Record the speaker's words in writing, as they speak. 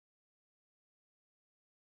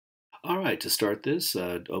All right, to start this,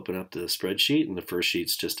 open up the spreadsheet, and the first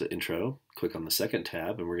sheet's just an intro. Click on the second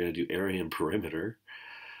tab, and we're going to do area and perimeter.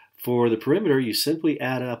 For the perimeter, you simply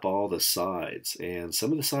add up all the sides, and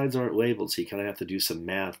some of the sides aren't labeled, so you kind of have to do some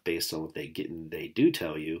math based on what they do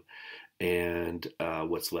tell you, and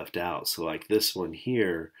what's left out. So like this one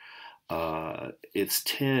here, it's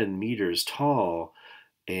 10 meters tall,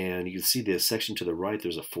 and you can see the section to the right,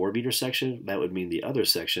 there's a 4-meter section. That would mean the other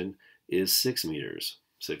section is 6 meters.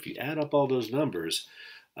 So if you add up all those numbers,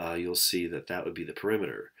 you'll see that that would be the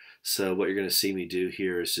perimeter. So what you're going to see me do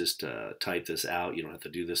here is just type this out. You don't have to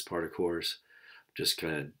do this part, of course. Just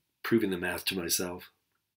kind of proving the math to myself.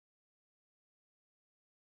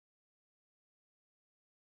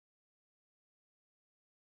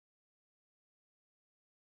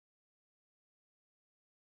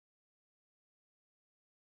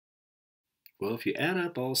 Well, if you add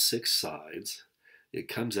up all 6 sides, it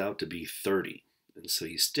comes out to be 30. And so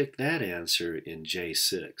you stick that answer in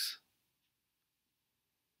J6.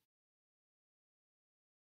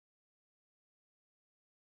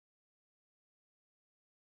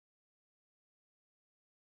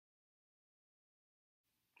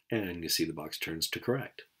 And you see the box turns to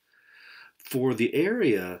correct. For the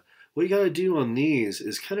area, what you got to do on these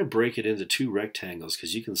is kind of break it into 2 rectangles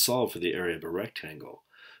because you can solve for the area of a rectangle.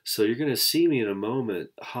 So you're going to see me in a moment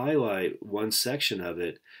highlight one section of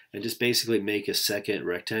it and just basically make a second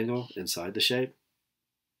rectangle inside the shape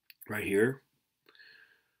right here.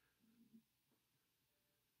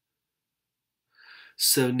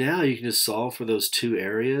 So now you can just solve for those 2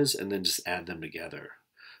 areas and then just add them together.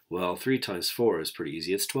 Well, 3 times 4 is pretty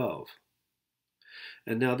easy. It's 12.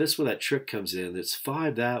 And now this where that trick comes in, it's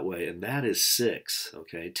 5 that way, and that is 6.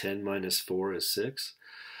 Okay, 10 minus 4 is 6.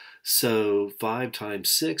 So 5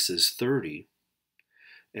 times 6 is 30.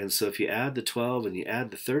 And so if you add the 12 and you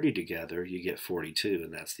add the 30 together, you get 42,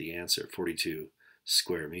 and that's the answer, 42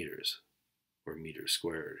 square meters, or meters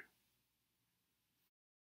squared.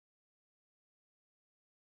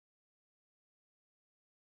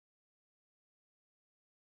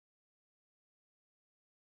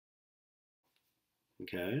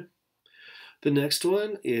 Okay. The next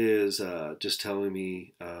one is just telling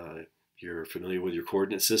me you're familiar with your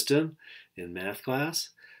coordinate system in math class.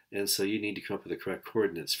 And so you need to come up with the correct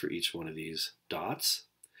coordinates for each one of these dots.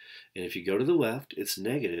 And if you go to the left, it's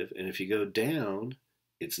negative. And if you go down,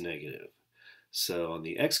 it's negative. So on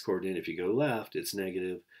the x-coordinate, if you go left, it's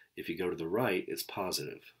negative. If you go to the right, it's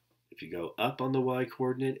positive. If you go up on the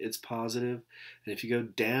y-coordinate, it's positive. And if you go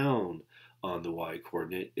down on the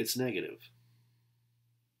y-coordinate, it's negative.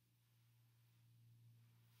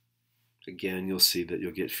 Again, you'll see that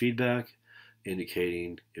you'll get feedback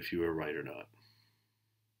indicating if you are right or not.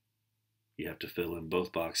 You have to fill in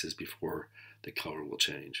both boxes before the color will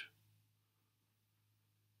change.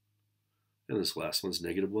 And this last one's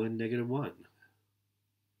 -1, -1.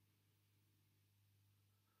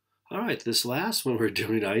 All right, this last one we're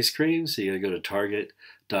doing ice cream. So you're going to go to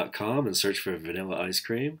target.com and search for vanilla ice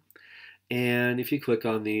cream. And if you click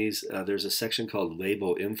on these, there's a section called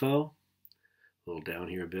label info. A little down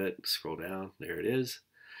here a bit, scroll down, there it is.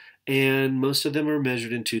 And most of them are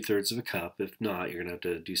measured in 2/3 of a cup. If not, you're going to have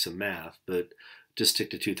to do some math, but just stick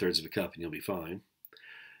to 2/3 of a cup and you'll be fine.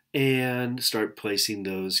 And start placing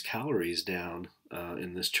those calories down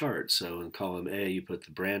in this chart. So in column A, you put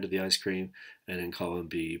the brand of the ice cream, and in column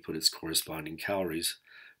B, you put its corresponding calories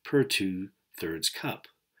per 2/3 cup.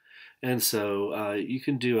 And so you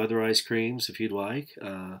can do other ice creams if you'd like.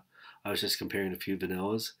 I was just comparing a few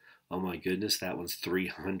vanillas. Oh my goodness, that one's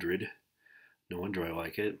 300. No wonder I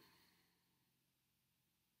like it.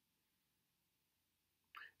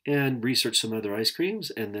 And research some other ice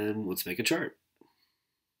creams, and then let's make a chart.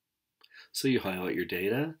 So you highlight your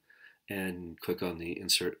data and click on the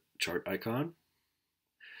insert chart icon.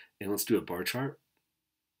 And let's do a bar chart.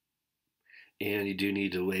 And you do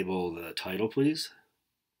need to label the title, please.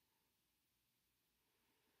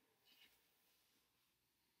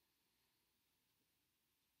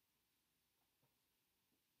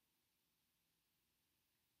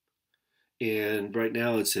 And right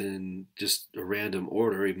now it's in just a random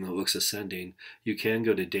order, even though it looks ascending. You can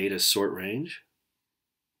go to data sort range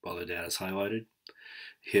while the data is highlighted.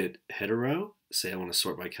 Hit header row, say I want to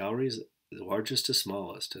sort by calories, the largest to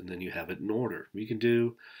smallest, and then you have it in order. You can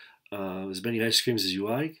do as many ice creams as you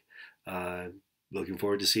like. Looking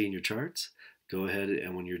forward to seeing your charts. Go ahead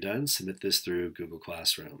and when you're done, submit this through Google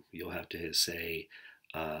Classroom. You'll have to say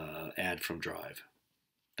add from Drive.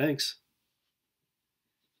 Thanks.